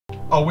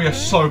Oh, we are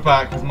so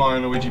back with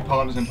Mario and Luigi,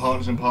 partners in.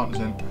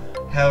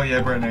 Hell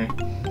yeah, Brittany.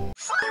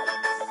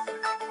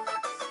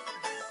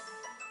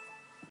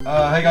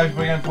 Hey guys,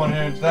 we're again fun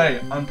here, and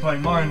today I'm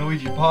playing Mario and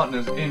Luigi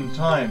Partners in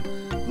Time.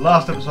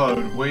 Last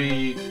episode,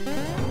 we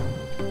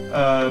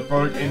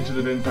broke into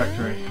the bin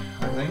factory,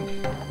 I think.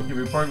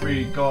 Yeah,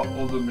 we got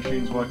all the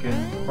machines working,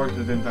 broke to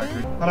the bin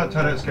factory. I like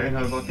Toadette's getting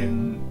her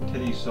fucking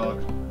titty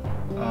sucked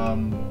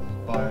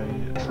by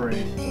a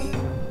tree.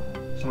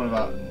 Something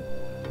about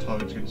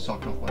toads getting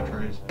sucked off by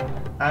trees.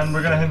 And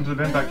we're gonna head into the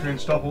bin factory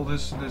and stop all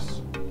this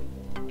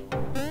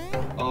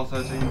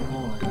R13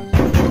 porn, I guess.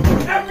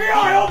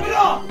 FBI, open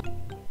up!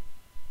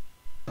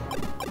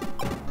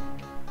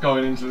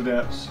 Going into the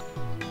depths.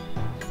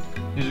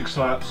 Music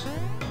slaps.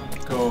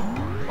 Cool.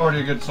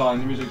 Already a good sign,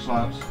 the music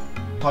slaps.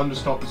 Time to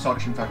stop the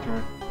suction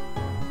factory.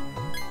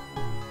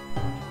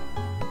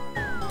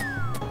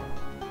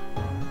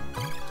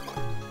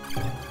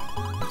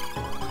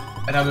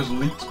 And now there's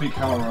leak speak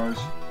hammer rows.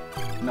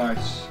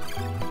 Nice.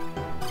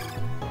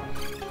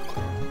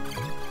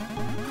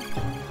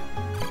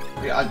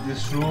 Yeah, the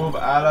Shroob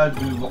alla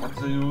do what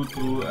to you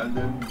to and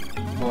then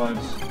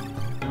words.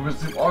 We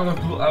receive order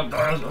to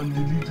others and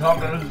delete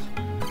others.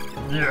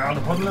 Yeah,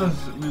 the huddlers,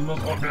 we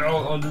must order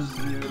all this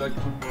like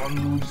to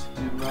unloose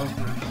the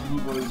master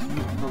Shroob is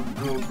looking for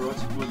girl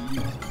brush for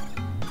lead.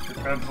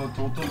 And for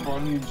total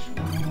bondage.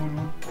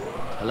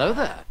 Hello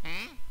there.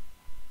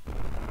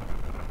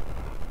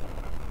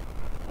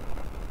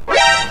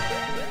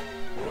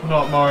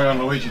 Not Mario and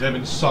Luigi, they've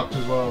been sucked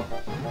as well.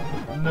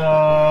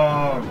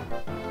 No.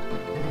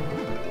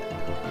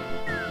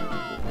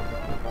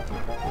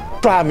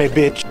 Try me,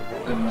 bitch.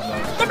 Come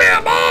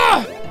here,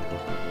 boy!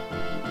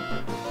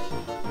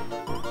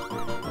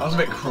 That was a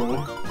bit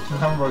cruel.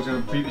 Hammer's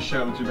gonna beat the shit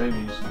out of the two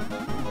babies.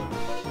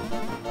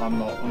 I'm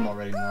not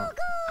reading that.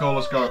 Cool,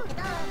 let's go.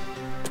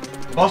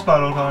 Boss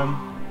battle time.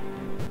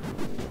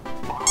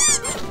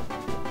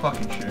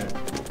 Fucking shit.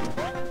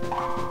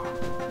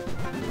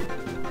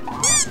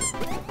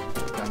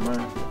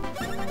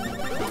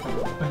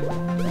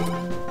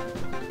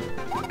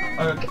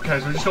 Okay,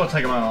 so we just gotta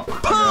take him out.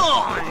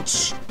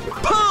 Punch!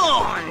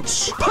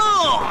 Punch!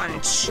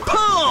 Punch! Punch!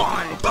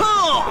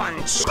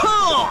 Punch! Punch! Punch!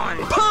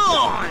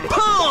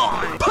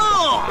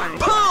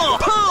 Punch!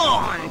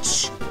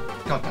 Punch!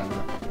 God damn it.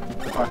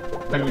 Alright,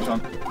 maybe we time.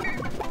 So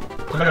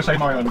I'm gonna go save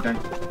Mario and gang.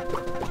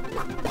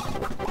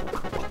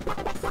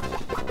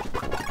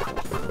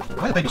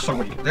 Why are the babies so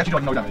weak? They actually do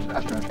like no damage,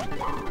 that's trash.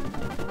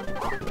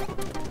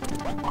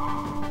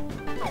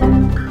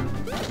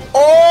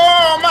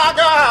 Oh my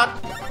god!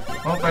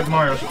 Well, Baby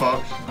Mario's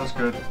fucked. That's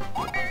good.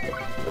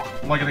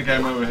 I'm not gonna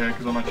game over here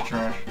because I'm actually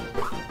trash.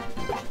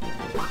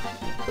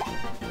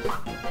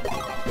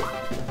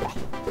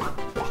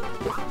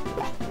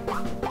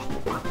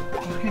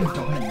 Fucking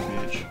die, you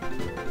bitch.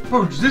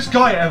 Bro, does this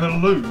guy ever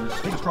lose?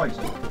 Jesus Christ.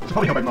 I should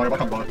probably kill Baby Mario, but I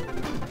can't bother.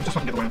 Just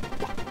fucking get the win.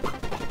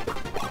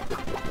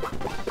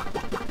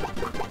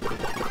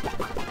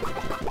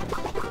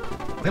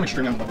 I think I'm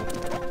extremely on level.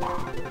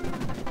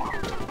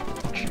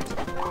 Oh, shit.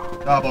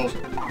 Ah, balls.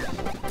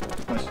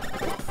 Nice.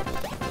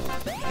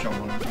 Jump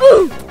on him.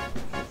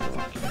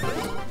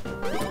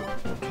 What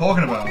are you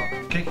talking about?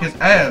 Kick his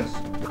ass!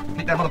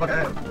 Kick that motherfucker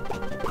ass!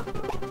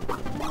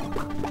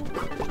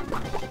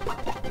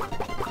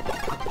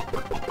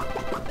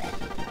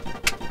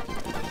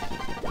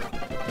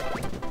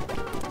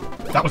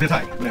 That was the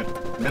attack. Mid.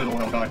 Mid is all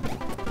hell died.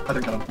 I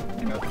didn't kill him.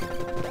 He mid.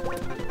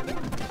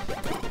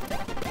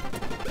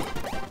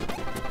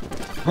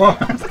 Bro!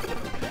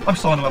 I'm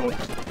still on the level.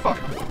 Fuck.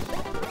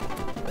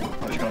 Oh,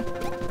 there she gone.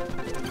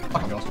 I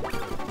can't be asked.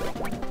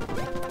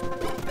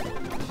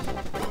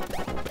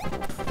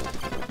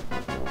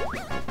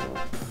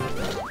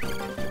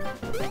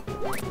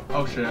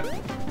 Oh shit.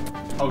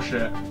 Oh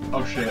shit.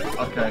 Oh shit.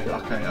 Okay.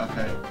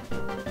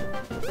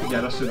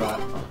 Yeah, let's do that.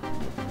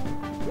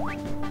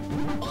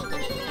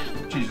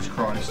 Jesus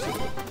Christ.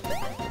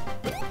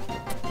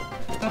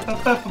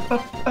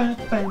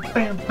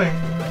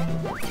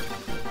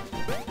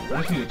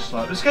 This music's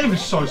slow. This game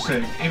is so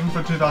sick, even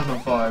for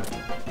 2005.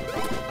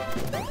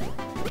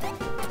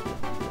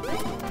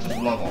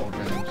 Just love old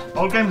games.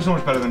 Old games are so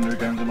much better than new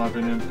games, in my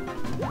opinion.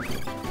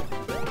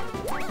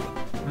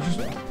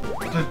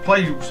 They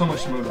play so much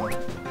smoother.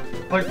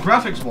 Like,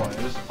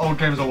 graphics-wise, old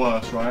games are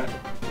worse, right?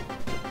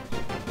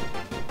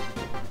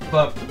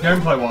 But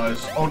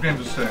gameplay-wise, old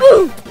games are sick.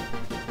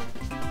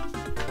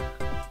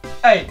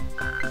 Hey!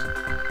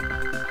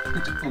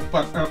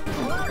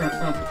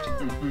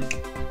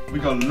 We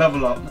gotta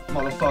level up,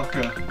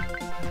 motherfucker.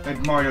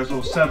 And Mario's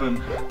level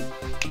 7.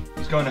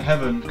 He's going to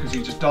heaven because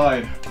he just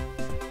died.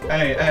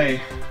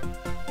 Hey.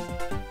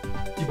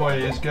 Your boy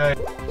is gay.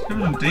 He's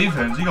giving him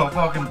defense, he got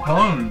fucking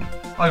pwned.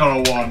 I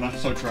got a 1,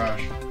 that's so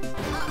trash.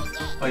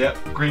 Oh yeah,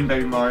 green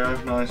baby Mario,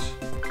 nice.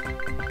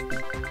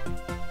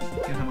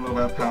 Give him a little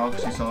bit of power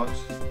because he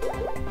sucks.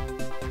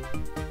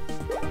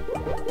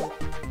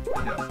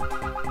 Yeah.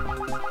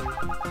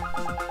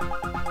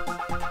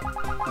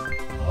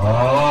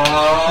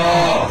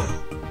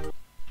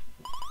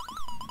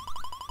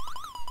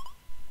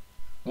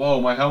 Whoa,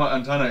 my helmet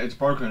antenna, it's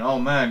broken. Oh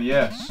man,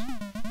 yes.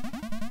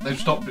 They've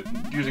stopped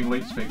using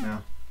leak speak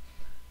now.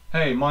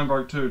 Hey, mine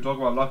broke too. Talk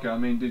about lucky. I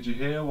mean, did you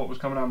hear what was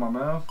coming out of my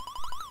mouth?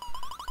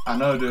 I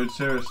know, dude.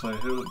 Seriously.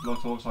 Who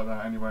talks like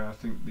that anyway? I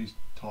think these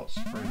tots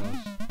freed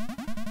us.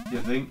 You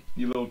think?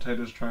 You little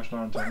taters trashed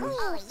our antennas?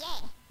 Oh,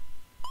 yeah.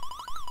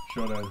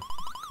 Sure did.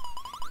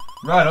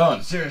 Right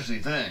on. Seriously,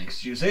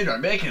 thanks. You saved our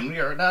bacon. We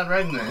are not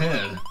right in the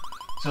head.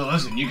 So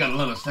listen, you gotta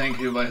let us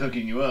thank you by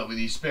hooking you up with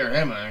these spare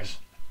hammers.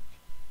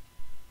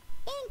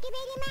 Thank you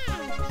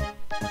very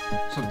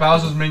much. So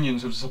Bowser's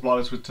minions have supplied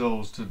us with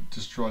tools to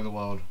destroy the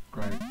world.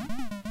 Great.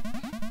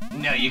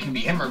 Now you can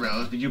be hammer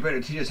bros, but you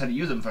better teach us how to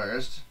use them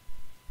first.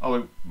 Oh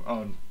wait,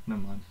 oh,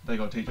 never mind. They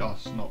gotta teach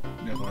us, not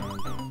the other way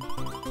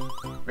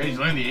around. Ready to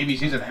learn the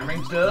ABCs of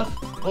hammering stuff?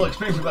 Well,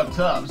 experience from up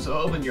top, so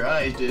open your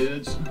eyes,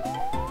 dudes.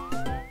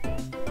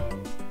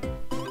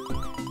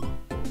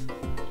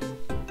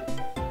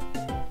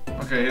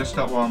 Okay, here's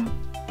step one.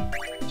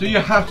 Do you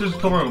have to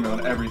tutorial me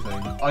on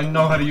everything? I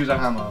know how to use a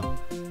hammer.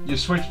 You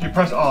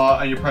press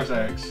R and you press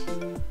X.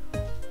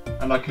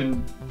 And I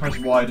can press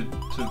Y to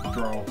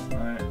draw,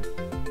 right?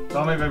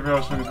 That'll make everybody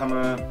else swing his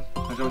hammer.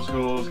 Make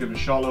obstacles, give it a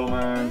shot, little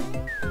man.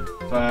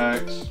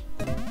 Facts.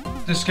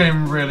 This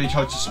game really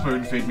tried to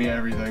spoon feed me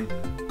everything.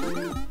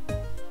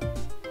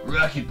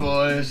 Rocky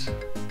boys.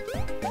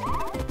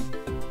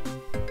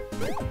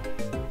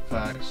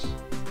 Facts.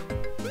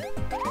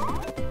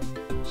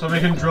 So we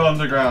can drill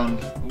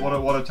underground. What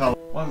a talent.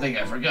 One thing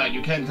I forgot,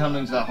 you can't tunnel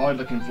into that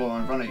hard-looking floor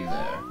in front of you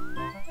there.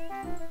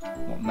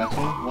 What,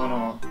 metal? Why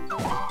not?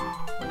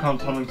 I can't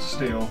tunnel into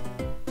steel.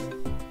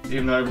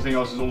 Even though everything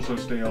else is also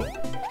steel.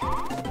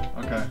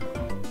 Okay.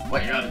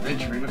 While you're out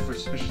adventuring, look for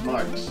suspicious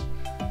marks.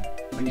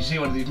 When you see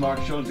one of these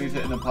marks, show these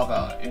hit and then pop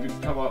out. If you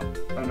come up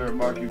under a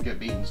mark, you get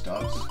bean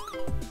stalks.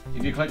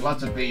 If you collect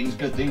lots of beans,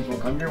 good things will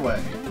come your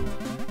way.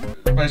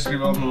 Basically,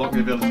 we'll unlock the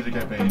ability to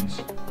get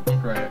beans.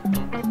 Great. I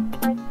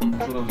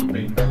thought there was a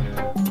bean back here.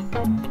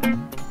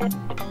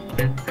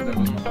 There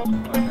was not.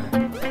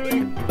 Okay.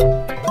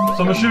 So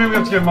I'm assuming we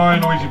have to get Mario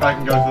and Luigi back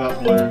and go for that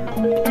blue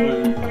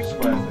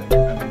square thing,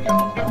 and then get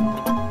on.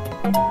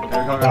 Okay,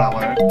 we can't go that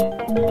way.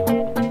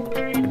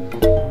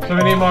 So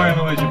we need Mario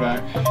and Luigi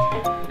back.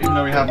 Even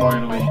though we have Mario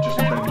and Luigi just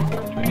in baby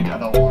form, we need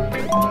adult Mario and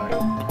Luigi back.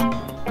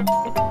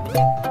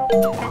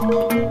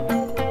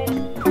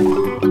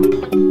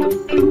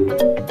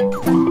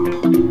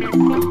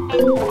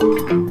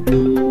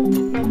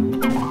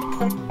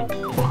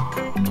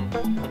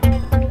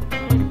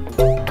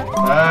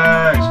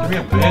 Thanks, give me a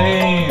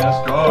bean, let's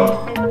go.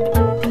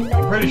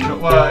 I'm pretty sure,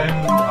 well, in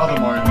other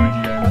Mario and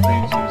Luigi games,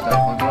 beans use that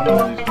one, but I know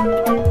these do.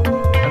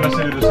 Unless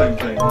they do the same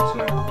thing, so.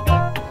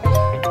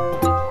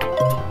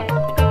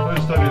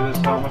 Let's study this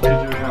time, let's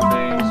teach you how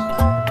beans.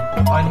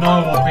 I know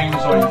what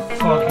beans are, you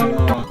fucking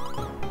mug.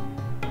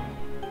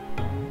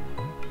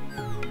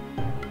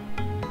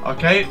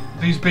 Okay,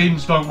 these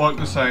beans don't work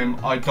the same,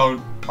 I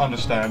don't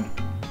understand.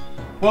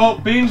 Well,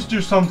 beans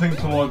do something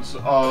towards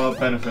our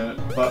benefit,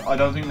 but I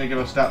don't think they give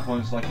us stat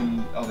points like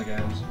in other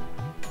games.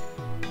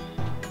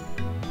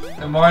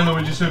 In Mario and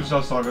Luigi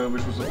Superstar Saga,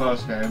 which was the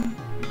first game,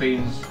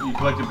 you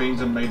collected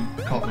beans and made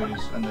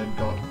copies, and then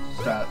got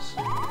stats.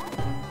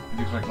 If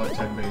you collect like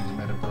 10 beans and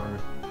made a brew.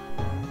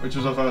 Which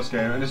was the first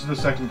game, and this is the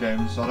second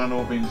game, so I don't know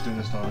what beans do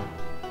this time.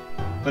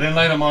 But in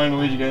later Mario and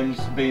Luigi games,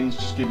 beans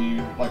just give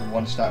you like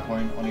 1 stat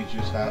point on each of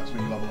your stats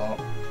when you level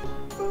up.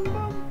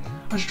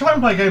 I should try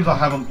and play games I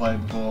haven't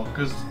played before,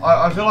 because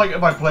I feel like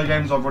if I play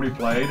games I've already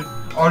played,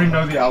 I already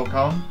know the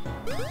outcome,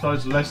 so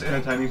it's less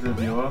entertaining for the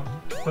viewer.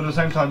 But at the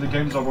same time, the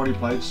games I've already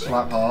played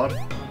slap hard,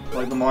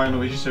 like the Mario and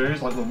Luigi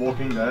series, like The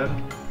Walking Dead.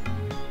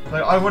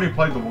 Like, I've already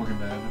played The Walking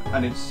Dead,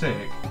 and it's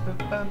sick.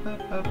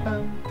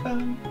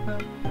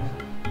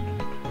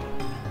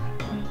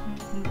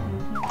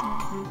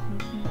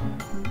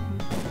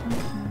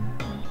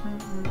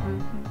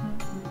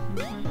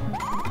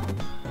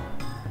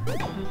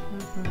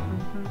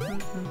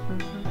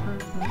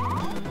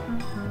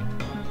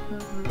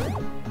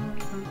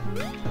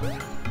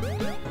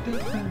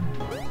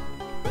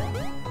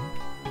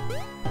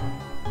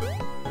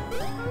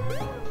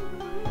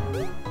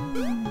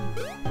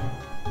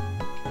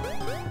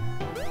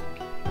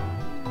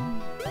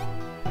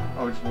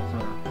 Oh, we just walked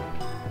through.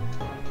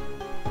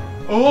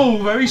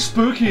 Oh, very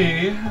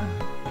spooky!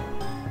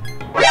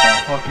 What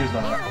the fuck is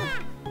that?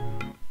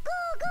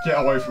 Get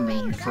away from me,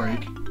 you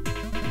freak.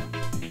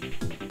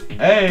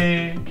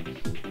 Hey!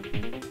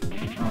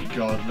 Oh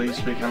god, least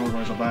speak hammer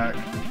bros are back.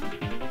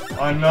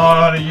 I know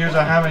how to use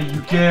a hammer,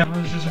 you get.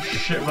 It's just a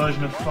shit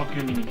version of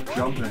fucking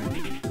jumping.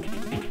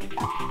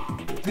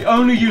 The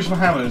only use for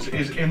hammers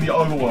is in the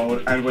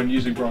overworld and when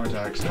using bro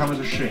attacks. Hammers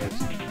are shit.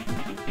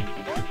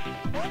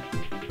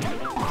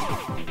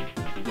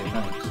 Yeah,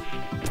 thanks.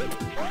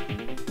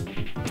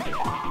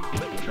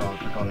 God,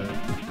 I got it.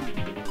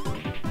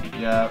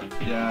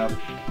 Yeah.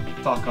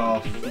 Fuck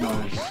off.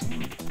 Nice.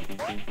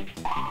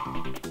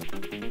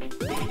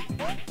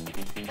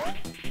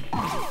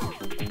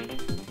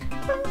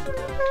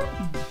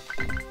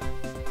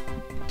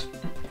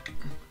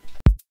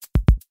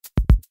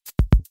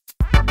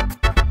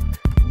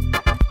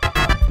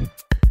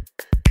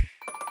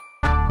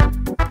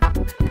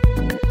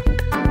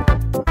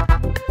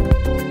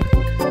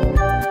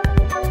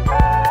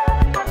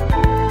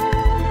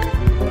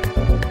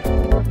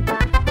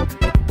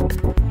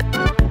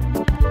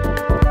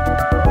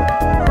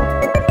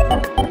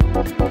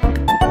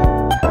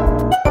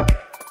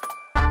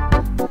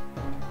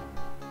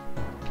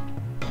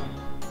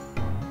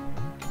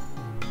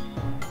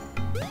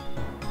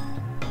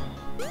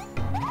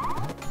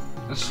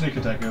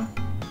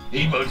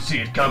 He won't see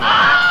it coming.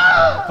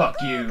 Fuck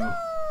you.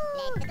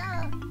 Let's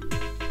go.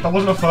 That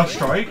wasn't a first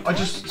strike. I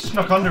just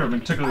snuck under him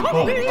and tickled his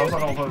balls. How was that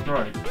not a first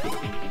strike?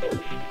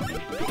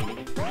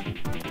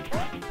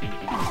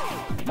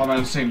 My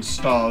man's seen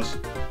stars.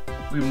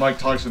 We Mike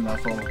Tyson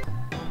that fall.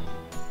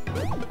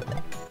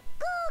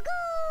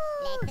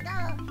 Let's go.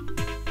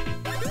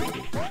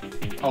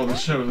 Oh,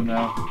 there's two of them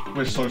now.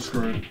 We're so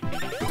screwed.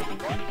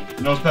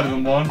 You know what's better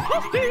than one?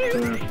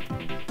 Two.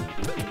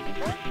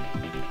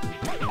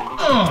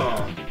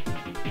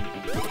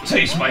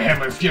 Taste my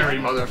hammer fury,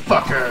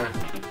 motherfucker.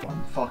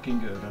 I'm fucking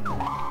good, anyway.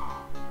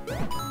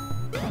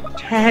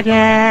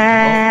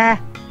 Ta-da!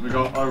 Oh, we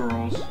got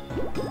overalls.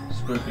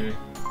 Spooky.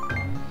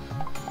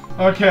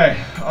 Okay,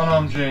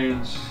 unarmed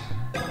jeans.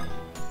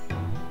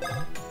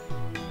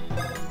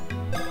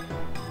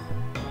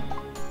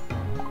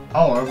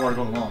 Oh, I've already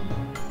got them on.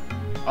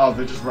 Oh,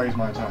 they just raised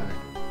my attack.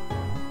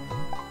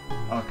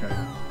 Okay,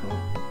 cool.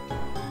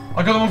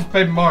 I got them on for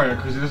Baby Mario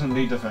because he doesn't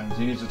need defense,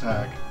 he needs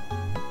attack.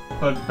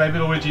 But Baby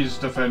Luigi's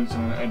defense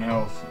and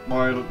health.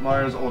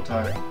 Mario's all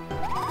attack.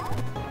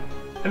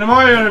 In the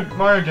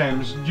Mario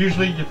games,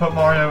 usually you put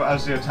Mario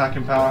as the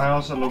attacking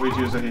powerhouse and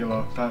Luigi as the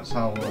healer. That's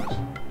how it works.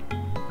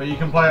 But you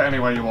can play it any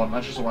way you want,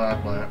 that's just the way I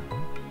play it.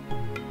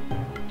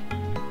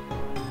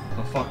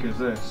 What the fuck is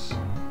this?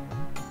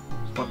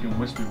 It's fucking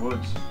Wispy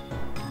Woods.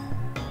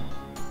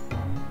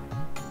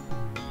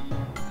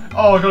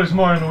 Oh, I got his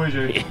Mario and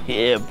Luigi.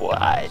 Yeah, boy.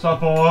 What's up,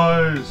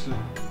 boys?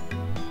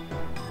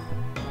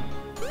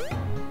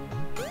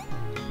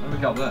 How do we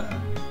get up there?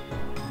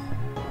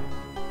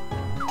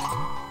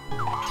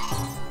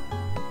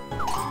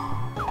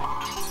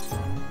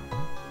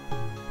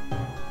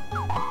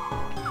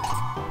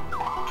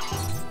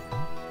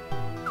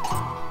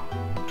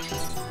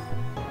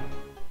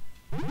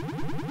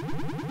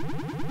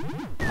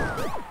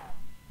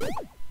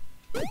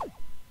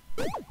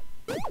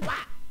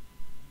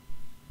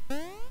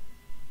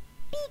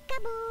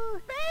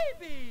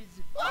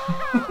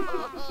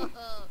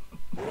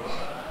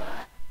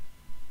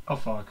 Oh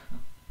fuck.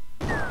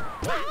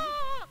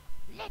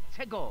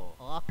 Let's go.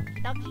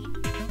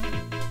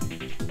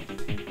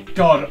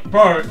 God,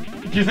 bro,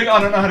 do you think I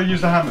don't know how to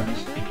use the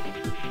hammers?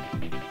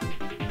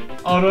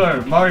 Oh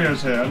no,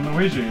 Mario's here and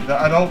Luigi,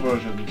 the adult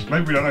versions.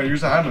 Maybe we don't know how to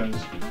use the hammers.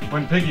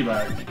 When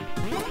piggyback.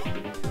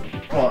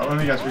 What, let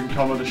me guess, we can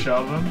combo the shit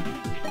out of them?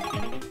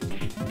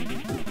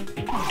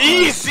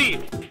 Easy.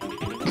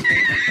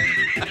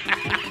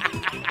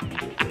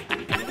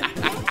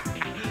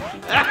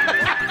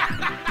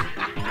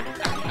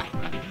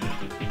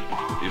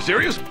 You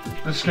serious?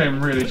 This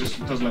game really just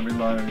doesn't let me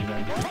learn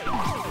anything.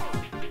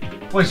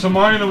 Wait, so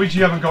Mario and Luigi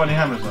haven't got any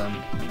hammers then?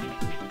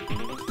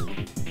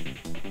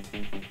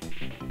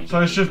 So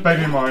it's just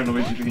Baby Mario and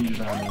Luigi that can use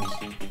the hammers.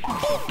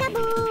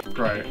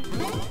 Great.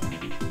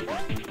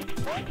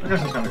 I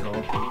guess that's kind of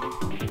cool.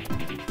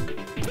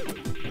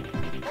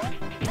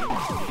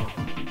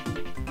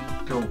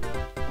 Cool.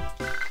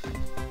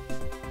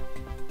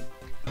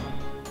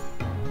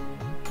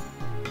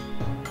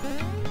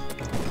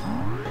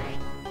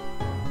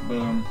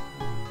 Boom.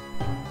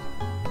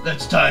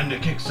 It's time to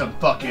kick some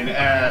fucking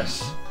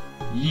ass.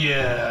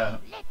 Yeah.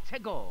 Let's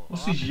go.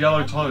 What's these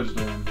yellow toes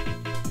doing?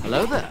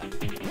 Hello there.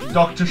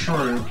 Dr.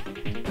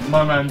 Shroobs.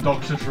 My man,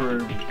 Dr.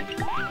 Shroobs.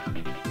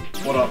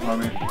 What up,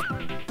 homie?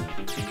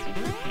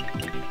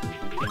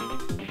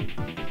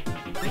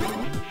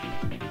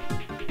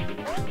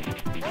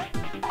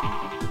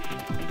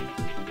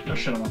 Got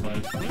shit on my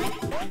face.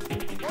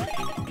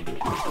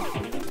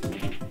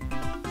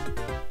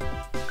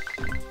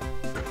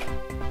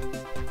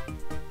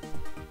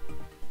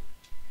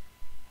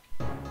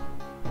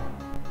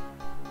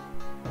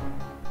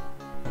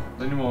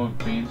 Any more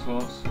bean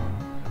slots?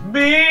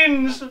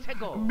 Beans!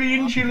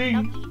 Bean chilling!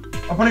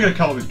 I'm probably gonna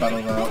cut all these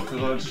battles out,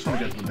 because I just want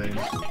to get to the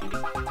beans.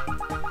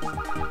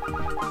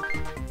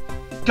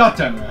 God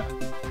damn it!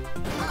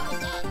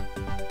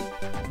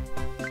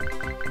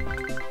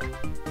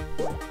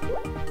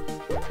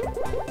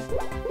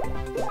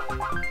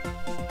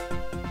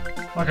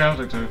 Okay, I'll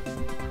take two.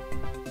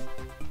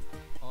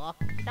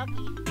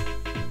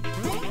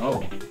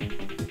 Oh.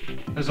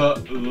 There's a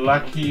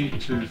lucky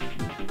to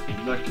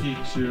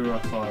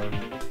five.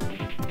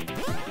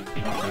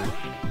 Okay.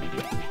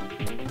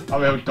 I'll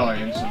be able to die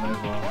instantly as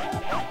well.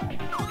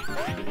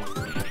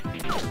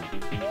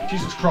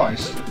 Jesus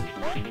Christ.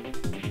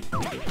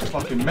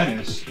 Fucking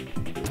menace.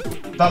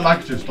 That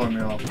lag just threw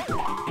me off.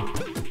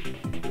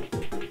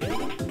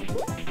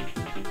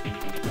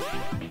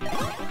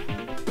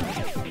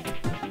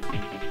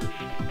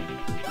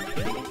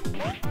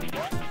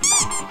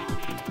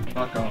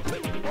 Fuck off.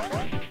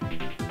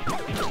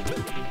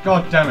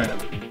 God damn it.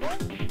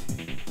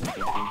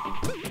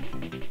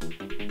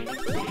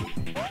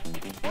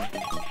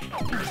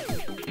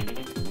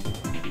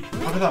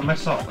 How did that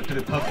mess up? I did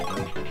it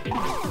perfectly.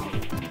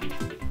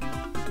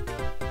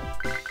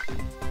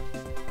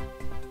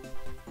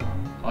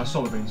 I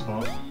saw the bean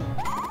spot.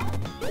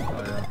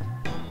 Oh yeah.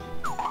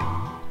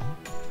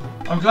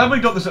 I'm glad we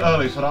got this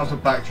early so I don't have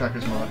to backtrack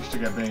as much to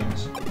get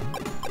beans.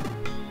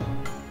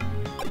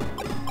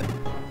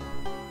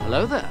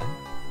 Hello there.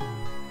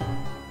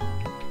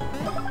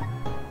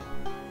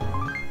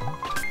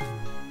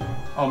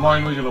 Oh, Mario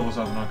and Luigi level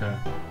 7, okay.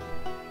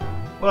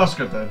 Well, that's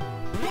good then.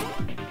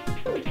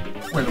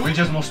 Wait, Luigi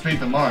has more speed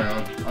than Mario,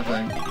 I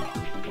think.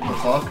 What the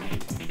fuck?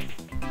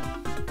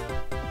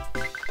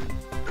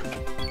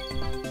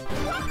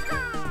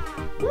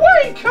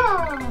 Wake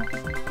up!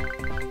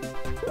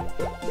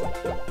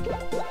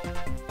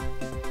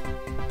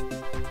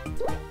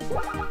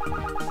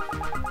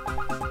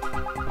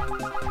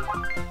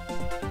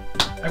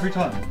 Every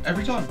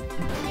time.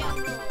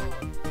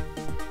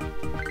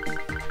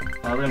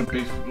 Alright, we're gonna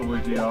beef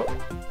Luigi up.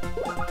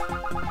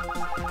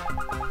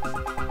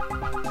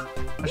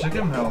 I should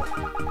give him health.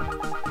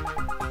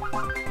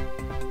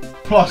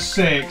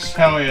 +6,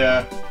 hell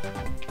yeah.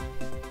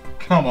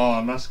 Come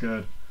on, that's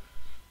good.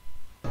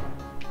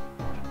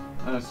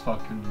 That's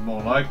fucking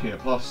more like it.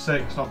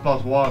 +6, not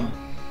 +1.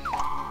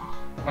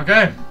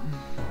 Okay.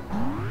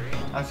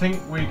 I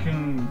think we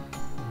can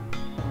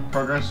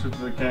progress with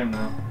the game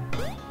now.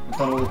 We've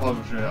done all the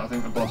puzzle shit. I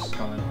think the boss is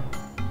coming.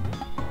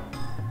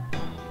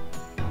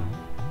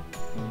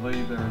 I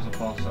believe there is a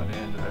boss at the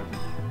end of every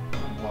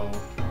world.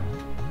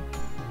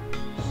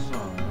 So,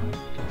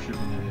 should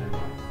be near the end.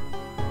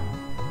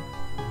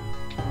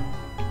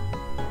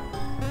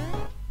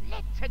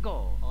 Let's go.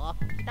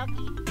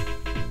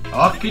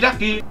 Okie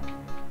dokie!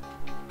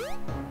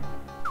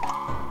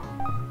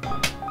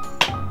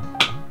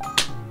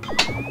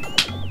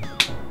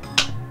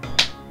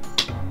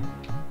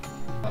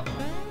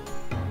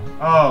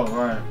 Oh,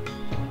 right.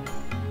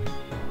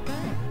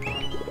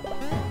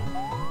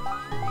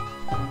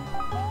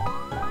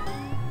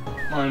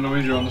 Mario and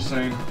Luigi are on the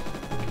scene.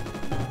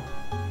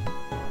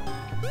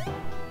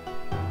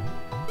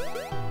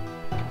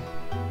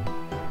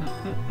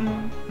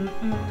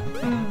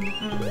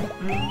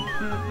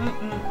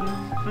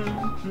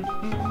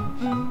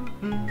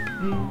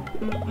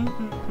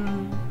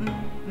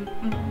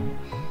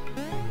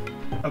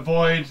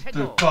 Avoid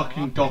the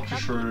fucking Dr.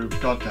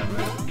 Shroobs, god damn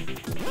it.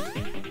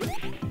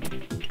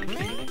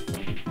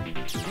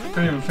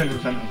 Couldn't even finish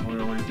the sentence before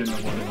we already didn't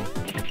avoid it.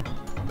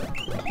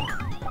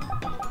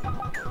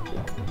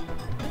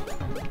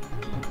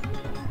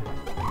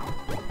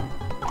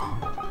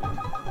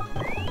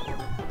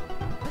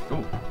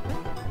 Cool.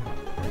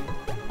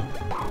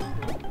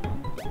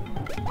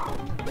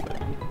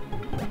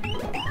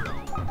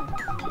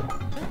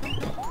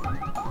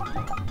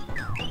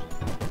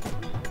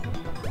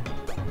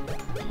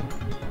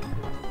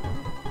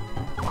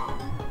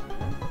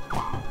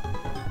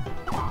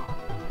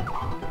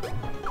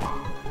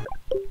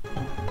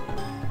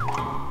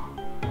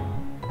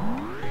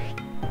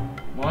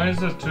 Why is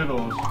there 2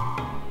 doors?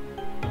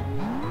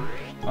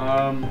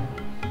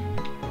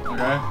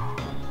 Okay.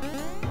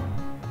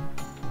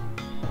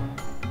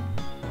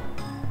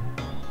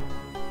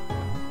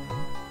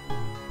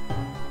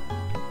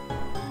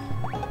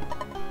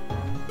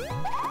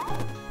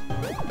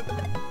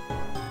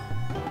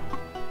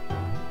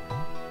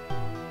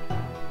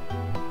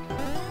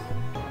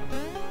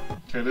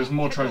 Okay, there's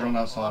more treasure on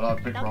that side. I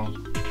picked wrong.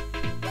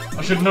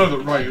 I should know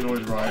that right is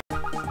always right.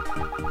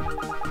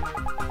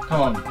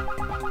 Come on.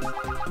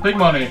 Big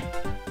money.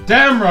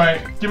 Damn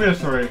right! Give me a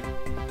 3.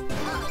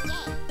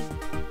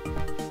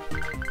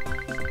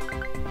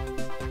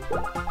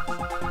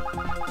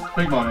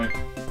 Big money.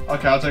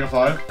 Okay, I'll take a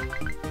 5.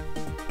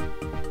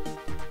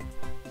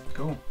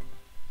 Cool.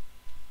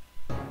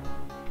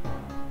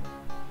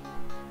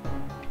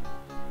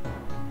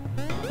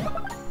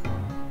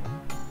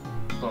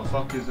 What the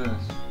fuck is this?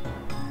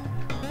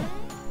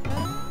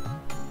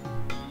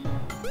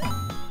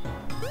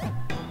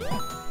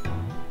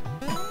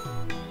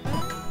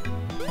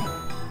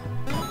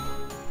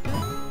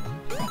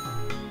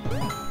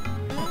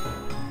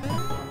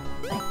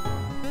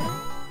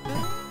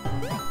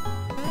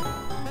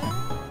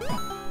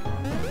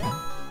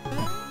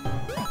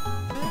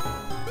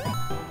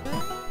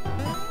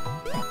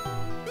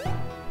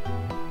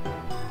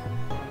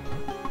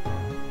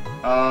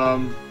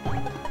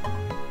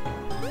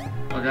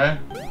 Okay.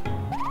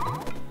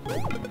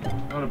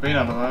 Got a bean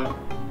out of that,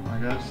 I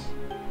guess.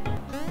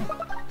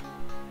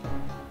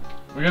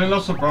 We're getting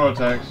lots of bro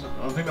attacks.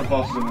 I think the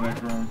boss is in the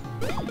next room.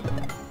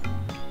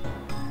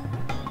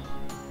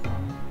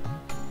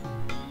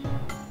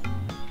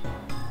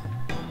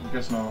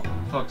 Guess not.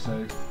 Fuck's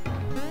sake.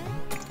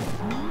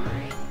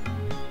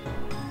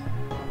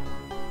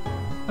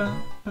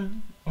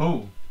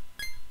 Oh.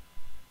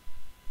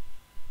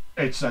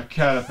 It's a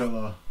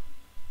caterpillar.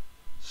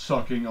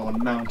 Sucking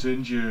on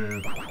Mountain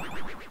Dew.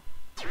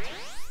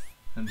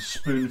 And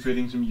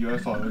spoon-feeding some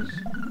UFOs.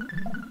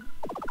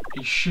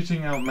 He's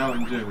shitting out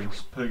Mountain Dew and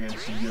putting it into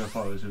some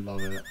UFOs who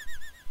love it.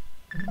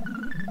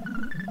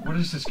 What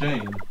is this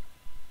game?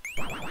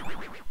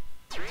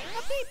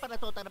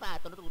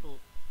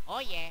 Oh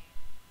yeah.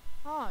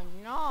 Oh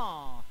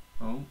no.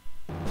 Oh.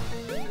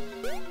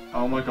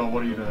 Oh my god,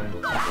 what are you doing?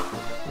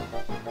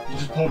 You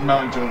just poured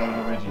Mountain Dew all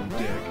over Luigi, you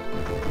dick.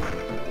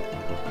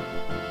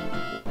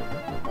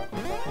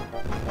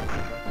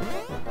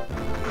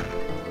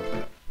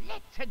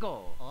 to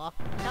go.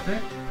 Okay.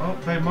 Oh,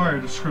 Baby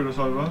Mario just screwed us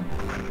over.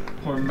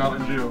 Pouring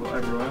Mountain Dew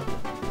everywhere.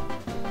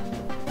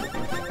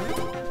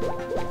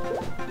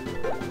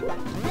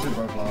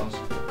 Super flowers.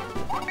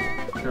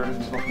 Here it is,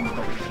 it's not from the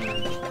top of the tree.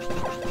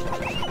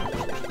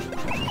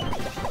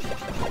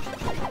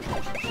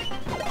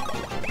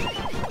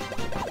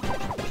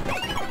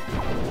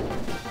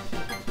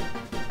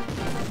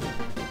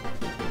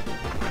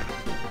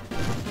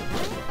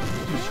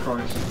 Jesus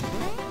Christ.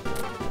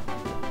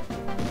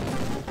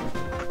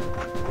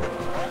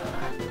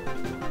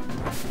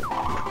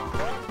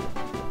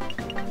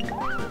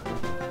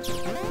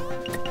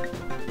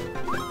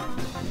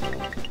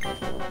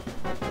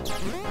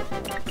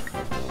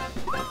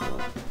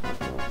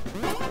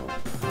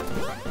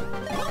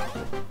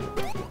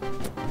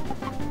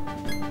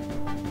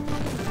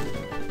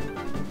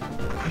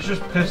 He's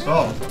just pissed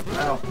off.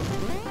 Ow.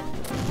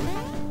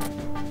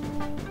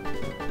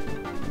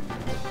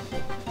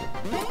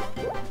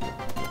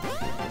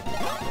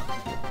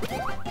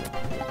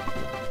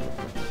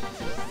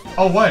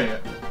 Oh wait.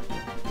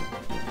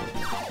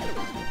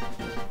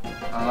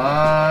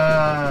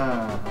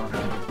 Ah,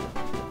 okay.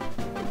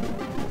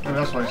 Maybe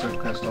that's why he's so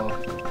pissed off.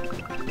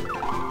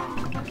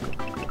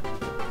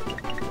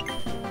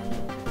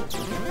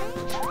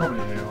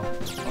 Probably heal.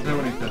 I'll do it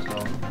when he's pissed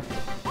off.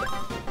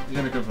 He's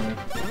in a good mood.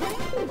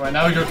 Right,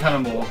 now we go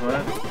cannonballs,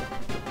 right?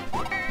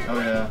 Oh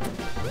yeah.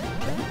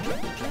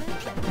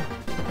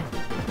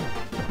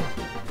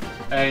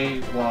 A,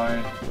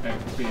 Y, X,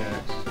 B,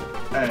 X.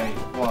 A,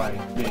 Y,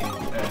 B,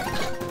 X.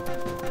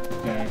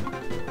 Okay.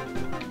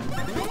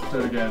 Let's do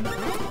it again.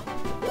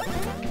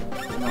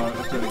 No,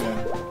 let's do it again.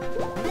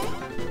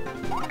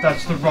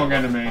 That's the wrong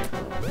enemy.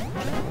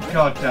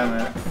 God damn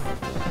it.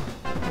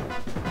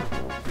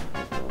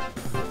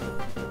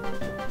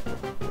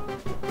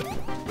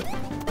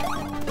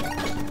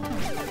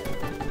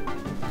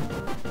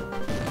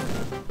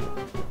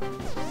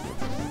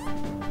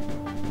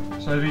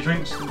 So if he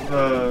drinks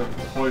the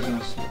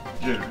poisonous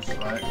juice,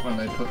 right, when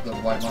they put the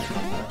white mushroom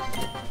in there,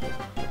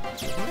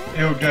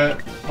 he'll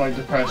get, like,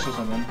 depressed or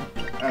something,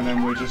 and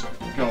then we just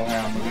go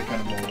ham with the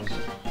cannonballs.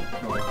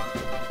 Cool.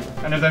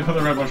 And if they put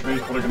the red mushroom,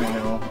 he's probably gonna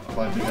heal, if I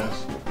had to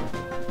guess.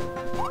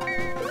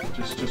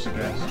 Just a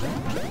guess.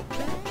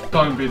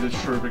 Don't be the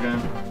Shroob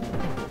again,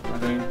 I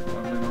think.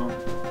 Probably not.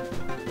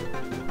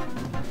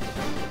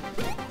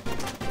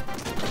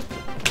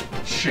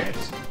 Shit.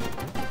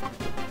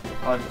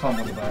 I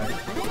fumbled the bag.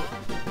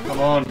 Come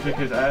on, kick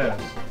his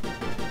ass.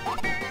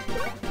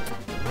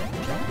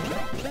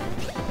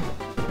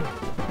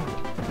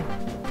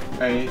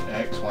 A,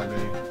 X, Y, B.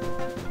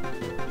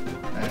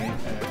 A,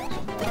 X,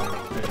 Y,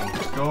 B.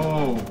 Let's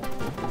go.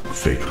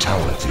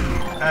 Fatality.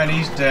 And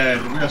he's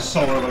dead. We are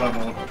so over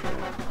leveled.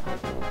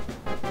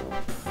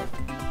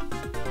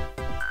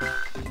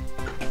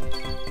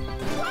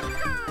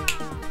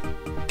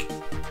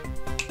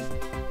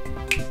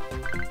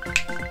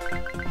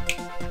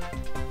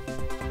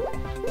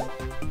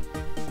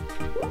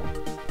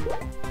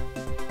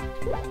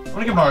 I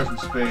wanna give Mario some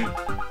speed.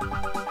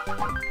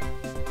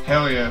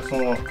 Hell yeah,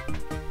 4.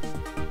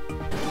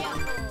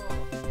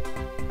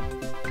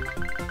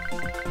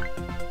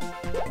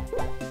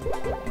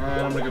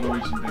 And I'm gonna give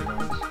Luigi some big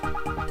ones.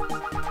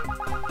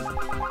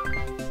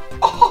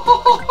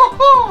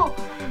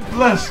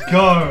 Let's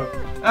go!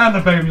 And the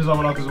baby's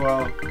leveled up as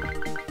well.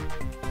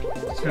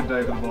 It's a good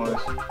day for the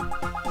boys.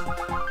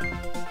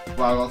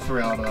 Wow, I got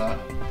 3 out of that.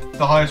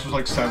 The highest was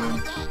like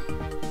 7.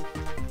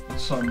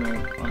 It's so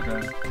mid.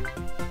 Okay.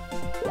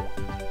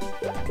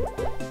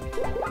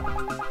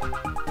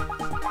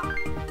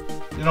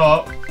 You know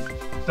what?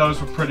 Those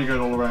were pretty good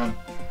all around.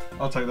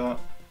 I'll take that.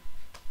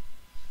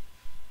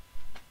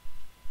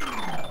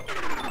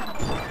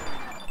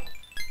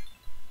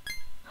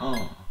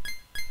 Oh.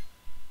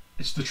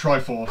 It's the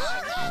Triforce.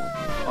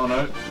 Oh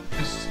no.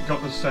 It's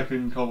got the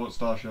second Cobalt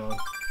Star Shard.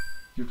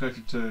 You've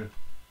collected 2.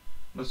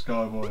 Let's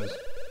go, boys.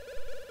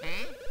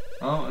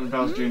 Oh, and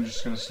Bowser Jr.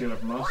 just gonna steal it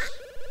from us.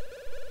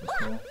 That's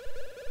cool.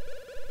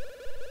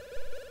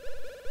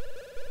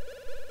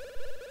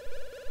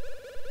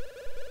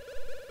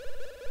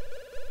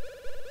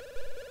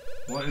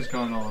 What is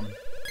going on?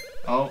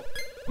 Oh,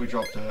 we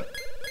dropped it.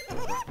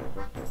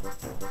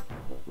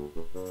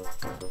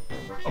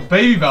 Oh,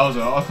 Baby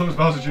Bowser! I thought it was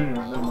Bowser Jr.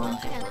 Never mind.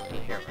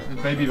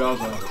 It's Baby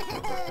Bowser.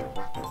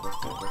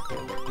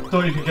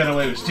 Thought you could get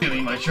away with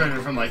stealing my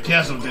treasure from my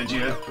castle, did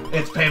you?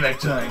 It's payback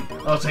time.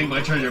 I'll take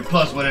my treasure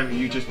plus whatever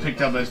you just picked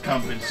up as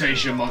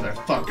compensation,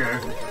 motherfucker.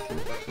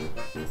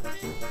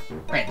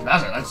 Wait,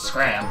 Bowser, let's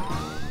scram.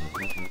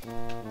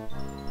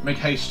 Make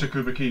haste to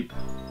Koopa Keep.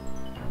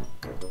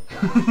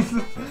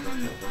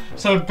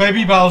 So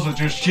Baby Bowser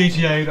just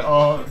GTA'd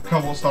our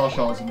Cobalt Star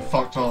Shards and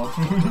fucked off.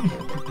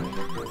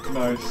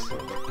 Nice.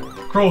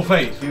 Cruel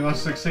fate, you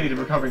must succeed in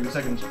recovering the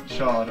second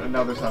shard, and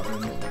now this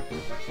happens.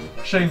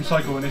 Shame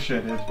cycle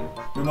initiated.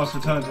 We must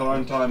return to our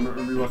own time and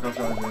rework our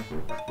strategy.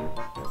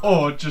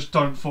 Or just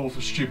don't fall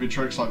for stupid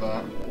tricks like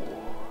that.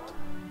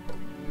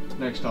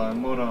 Next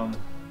time, well done.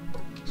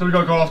 So we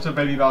gotta go after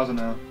Baby Bowser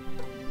now.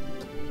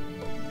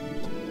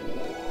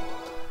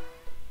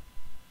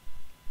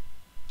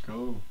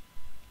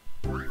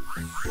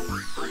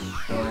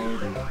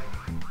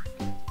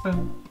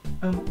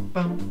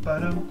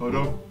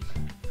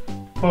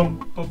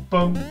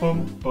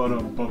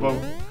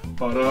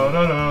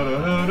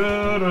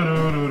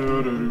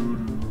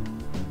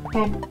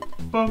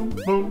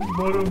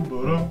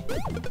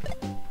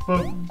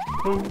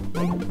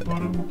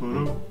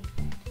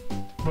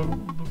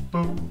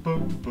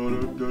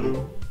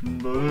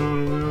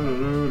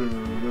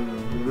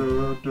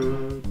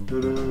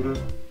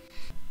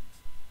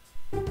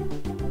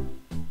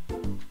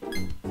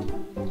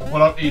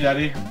 What up,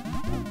 E-Daddy?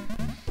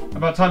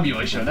 About time you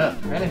always showed up.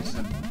 Ran into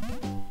some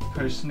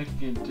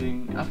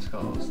persnickety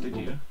obstacles, did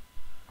you?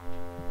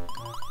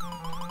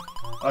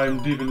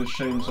 I'm deep in the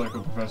shame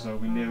cycle, Professor.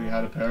 We nearly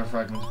had a pair of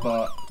fragments,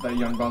 but that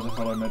young Bowser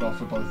fellow made off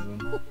with both of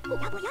them.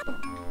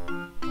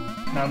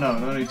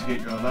 No need to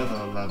get your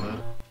leather leathered.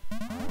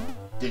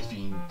 There's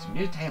been some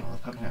new tables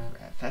popping up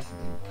at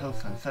Festival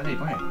Post on Sunday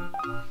morning.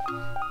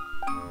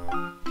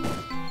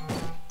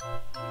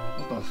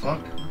 What the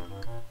fuck?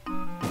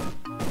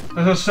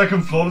 There's a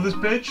second floor to this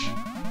bitch?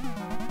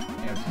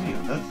 Yeah, I'll tell you,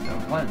 those are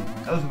one.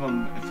 Those of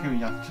them, it's gonna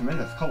be a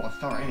tremendous cult of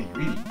star any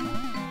really.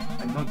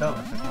 And no doubt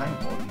it's a time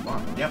for you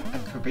want. Yep,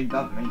 that's for Big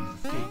Bowser made his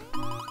escape.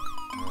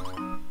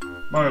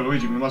 Mario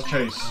Luigi, we must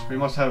chase. We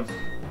must have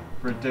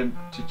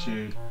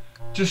redemptitude.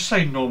 Just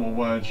say normal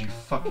words, you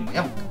fucking...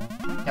 Yo,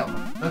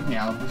 look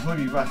now, before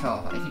you rush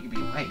off, I think it'd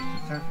be wise to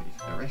surface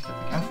the rest of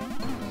the castle.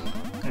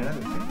 And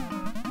another thing,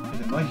 there's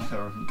a noisy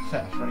fellow from the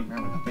Sash running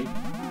around with a baby.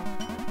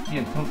 He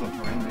and Puzzle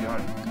are in the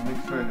yard, and make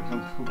sure there's no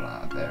school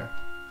out there.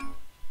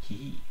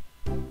 Hee.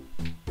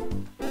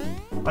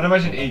 I'd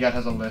imagine EGAT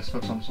has a list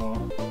of some sort.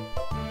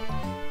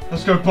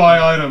 Let's go buy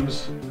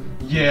items.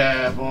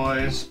 Yeah,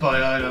 boys,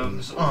 buy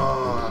items. You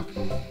wanna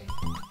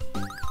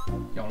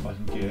buy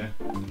some gear?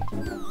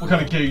 What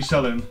kind of gear are you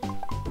selling?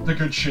 The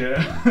good shit.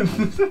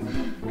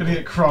 Gonna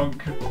get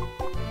crunk.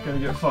 Gonna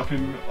get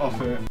fucking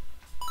off it.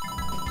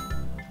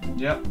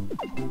 Yep.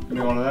 Give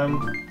me one of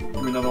them.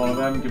 Give me another one of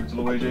them. Give it to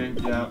Luigi.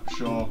 Yeah,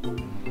 sure.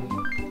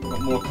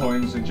 Got more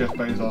coins than Jeff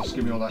Bezos.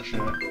 Give me all that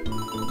shit.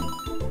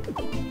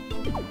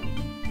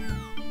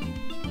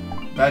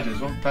 Badges.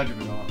 What badge have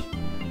we got?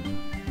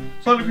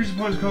 Slightly increases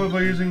points covered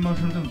by using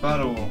mushrooms in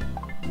battle.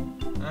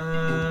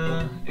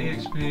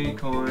 EXP,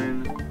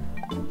 coin,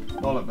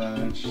 wallet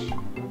badge.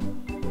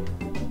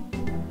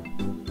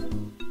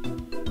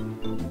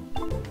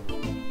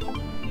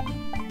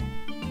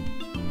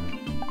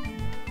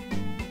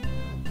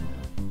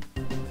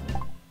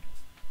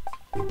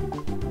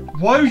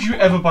 Why would you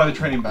ever buy the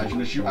training badge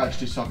unless you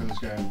actually suck at this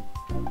game?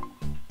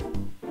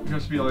 You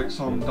have to be like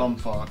some dumb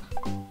fuck.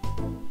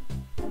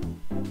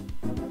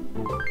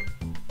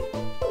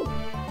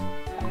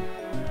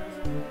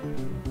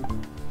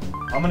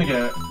 I'm gonna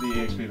get the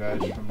EXP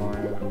badge from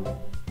Mario.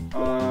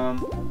 I'm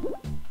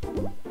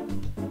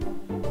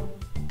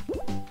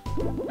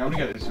gonna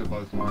get this for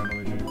both Mario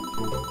and Luigi.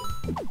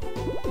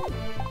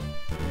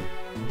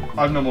 I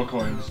have no more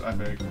coins, I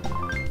think.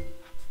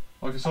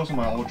 Well, I can sell some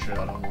of my old shit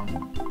I don't want.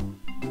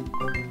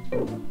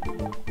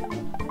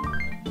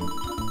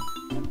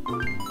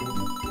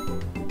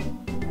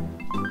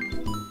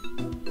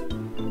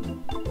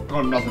 I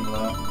got nothing for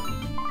that.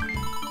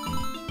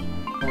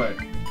 Oh wait.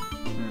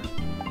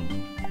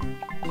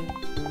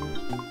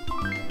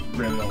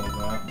 Really don't want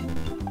that.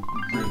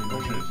 Really no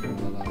shit is doing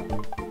like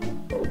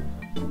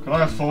that. Can I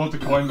afford the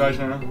coin badge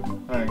now?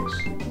 Thanks.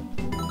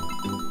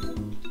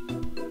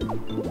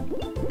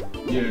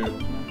 You.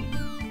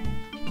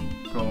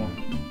 Cool.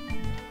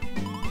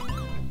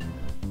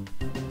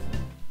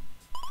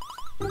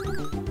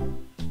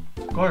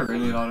 Got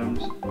really need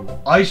items.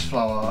 Ice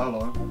flower,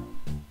 hello.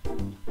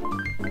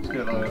 Let's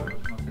get like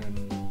fucking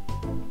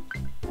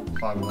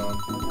 5 of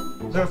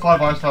them. Is there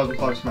 5 ice flowers and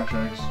 5 smash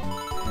eggs?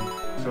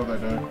 That's what they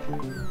do.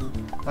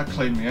 That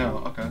cleaned me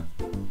out, okay.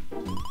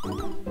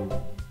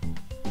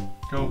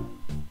 Cool.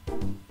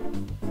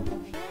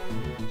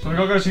 So we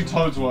gotta go see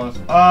Toadsworth.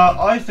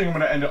 I think I'm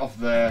gonna end it off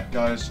there,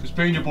 guys. It's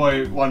been your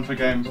boy, One for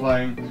Game,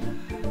 playing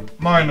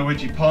Mario and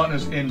Luigi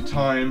Partners in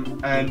Time,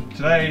 and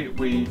today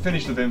we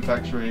finished the Vim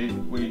Factory.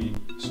 We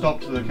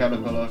stopped the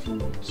caterpillar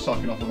from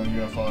sucking off on the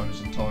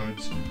UFOs and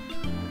toads.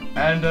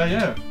 And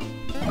yeah,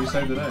 we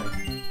saved the day,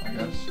 I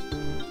guess.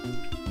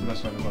 The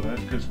best way to put it,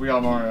 because we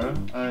are Mario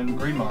and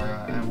Green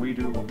Mario, and we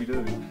do what we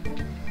do.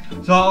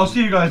 So I'll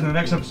see you guys in the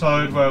next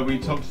episode where we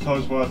talk to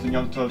Toadsworth and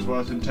young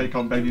Toadsworth and take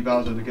on Baby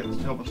Bowser to get the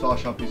top of Star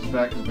Sharp pieces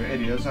back because we're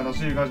idiots. And I'll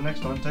see you guys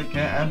next time. Take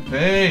care and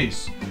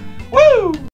peace. Woo!